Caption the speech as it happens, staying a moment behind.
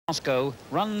Moscow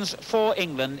runs for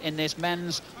England in this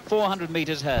men's 400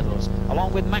 metres hurdles.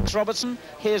 Along with Max Robertson,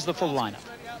 here's the full lineup.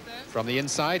 From the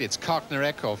inside, it's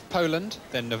Karknerek of Poland,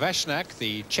 then Novashnak,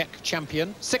 the Czech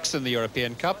champion, 6th in the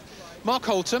European Cup. Mark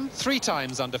Holtom, 3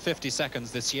 times under 50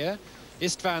 seconds this year.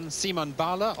 Istvan Simon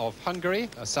Bala of Hungary,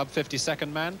 a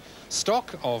sub-50-second man.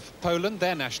 Stock of Poland,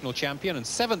 their national champion and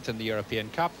 7th in the European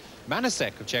Cup.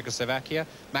 Manasek of Czechoslovakia,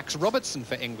 Max Robertson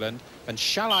for England, and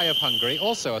Shalai of Hungary,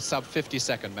 also a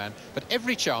sub-50-second man. But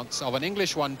every chance of an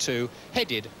English 1-2,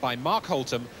 headed by Mark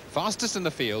Holtom, fastest in the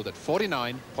field at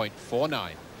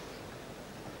 49.49.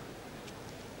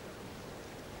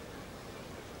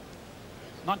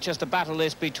 Not just a battle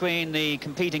this between the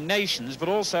competing nations, but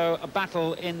also a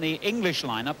battle in the English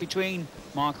lineup between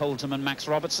Mark Holtom and Max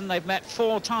Robertson. They've met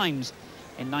 4 times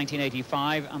in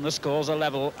 1985, and the scores are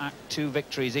level at 2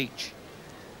 victories each.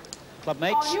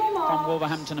 Clubmates from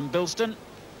Wolverhampton and Bilston.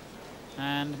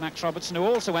 And Max Robertson, who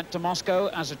also went to Moscow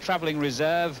as a travelling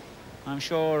reserve, I'm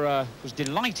sure was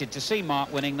delighted to see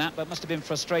Mark winning that, but must have been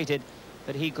frustrated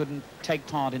that he couldn't take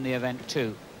part in the event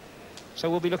too. So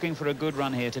we'll be looking for a good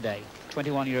run here today.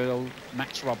 21-year-old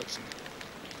Max Robertson.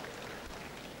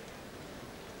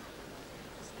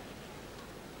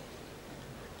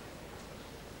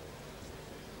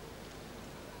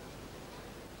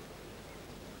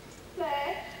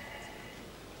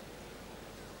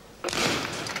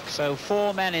 So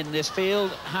 4 men in this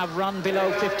field have run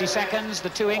below 50 seconds. The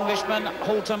 2 Englishmen,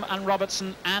 Holtom and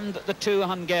Robertson, and the 2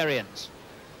 Hungarians.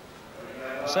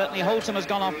 Certainly Holtom has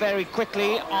gone off very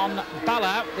quickly on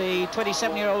Bala, the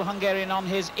 27-year-old Hungarian, on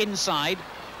his inside.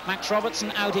 Max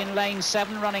Robertson out in lane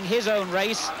 7, running his own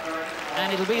race.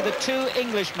 And it'll be the 2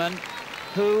 Englishmen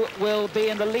who will be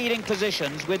in the leading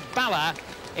positions, with Bala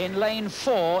in lane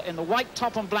 4 in the white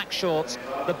top and black shorts,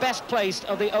 the best placed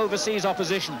of the overseas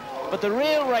opposition. But the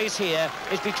real race here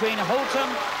is between Holtom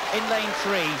in lane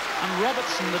 3 and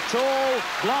Robertson, the tall,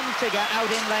 blonde figure, out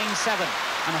in lane 7.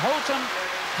 And Holtom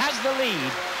has the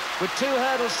lead with 2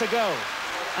 hurdles to go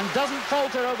and doesn't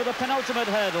falter over the penultimate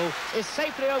hurdle, is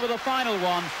safely over the final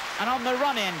one, and on the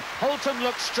run-in, Holtom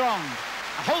looks strong.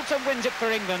 Holtom wins it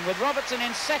for England, with Robertson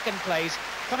in 2nd place.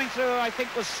 Coming through, I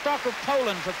think, was Stock of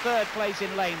Poland for 3rd place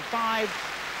in lane 5.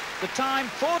 The time,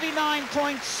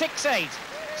 49.68.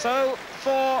 So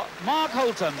for Mark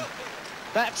Holtom,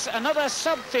 that's another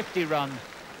sub-50 run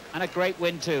and a great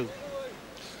win too.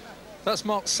 That's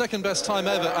Mark's 2nd best time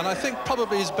ever, and I think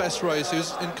probably his best race. He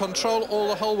was in control all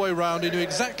the whole way round. He knew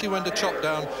exactly when to chop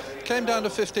down. Came down to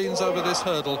 15s over this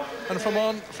hurdle, and from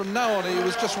now on, he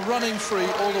was just running free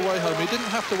all the way home. He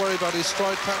didn't have to worry about his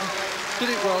stride pattern. Did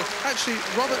it well. Actually,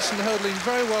 Robertson hurdling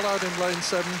very well out in lane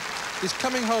 7. He's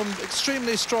coming home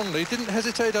extremely strongly. Didn't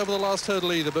hesitate over the last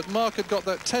hurdle either, but Mark had got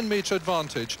that 10-metre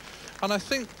advantage. And I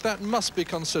think that must be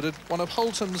considered one of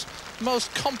Holtom's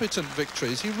most competent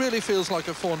victories. He really feels like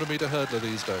a 400-metre hurdler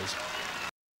these days.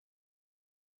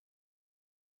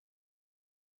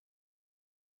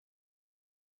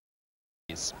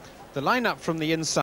 The lineup from the inside.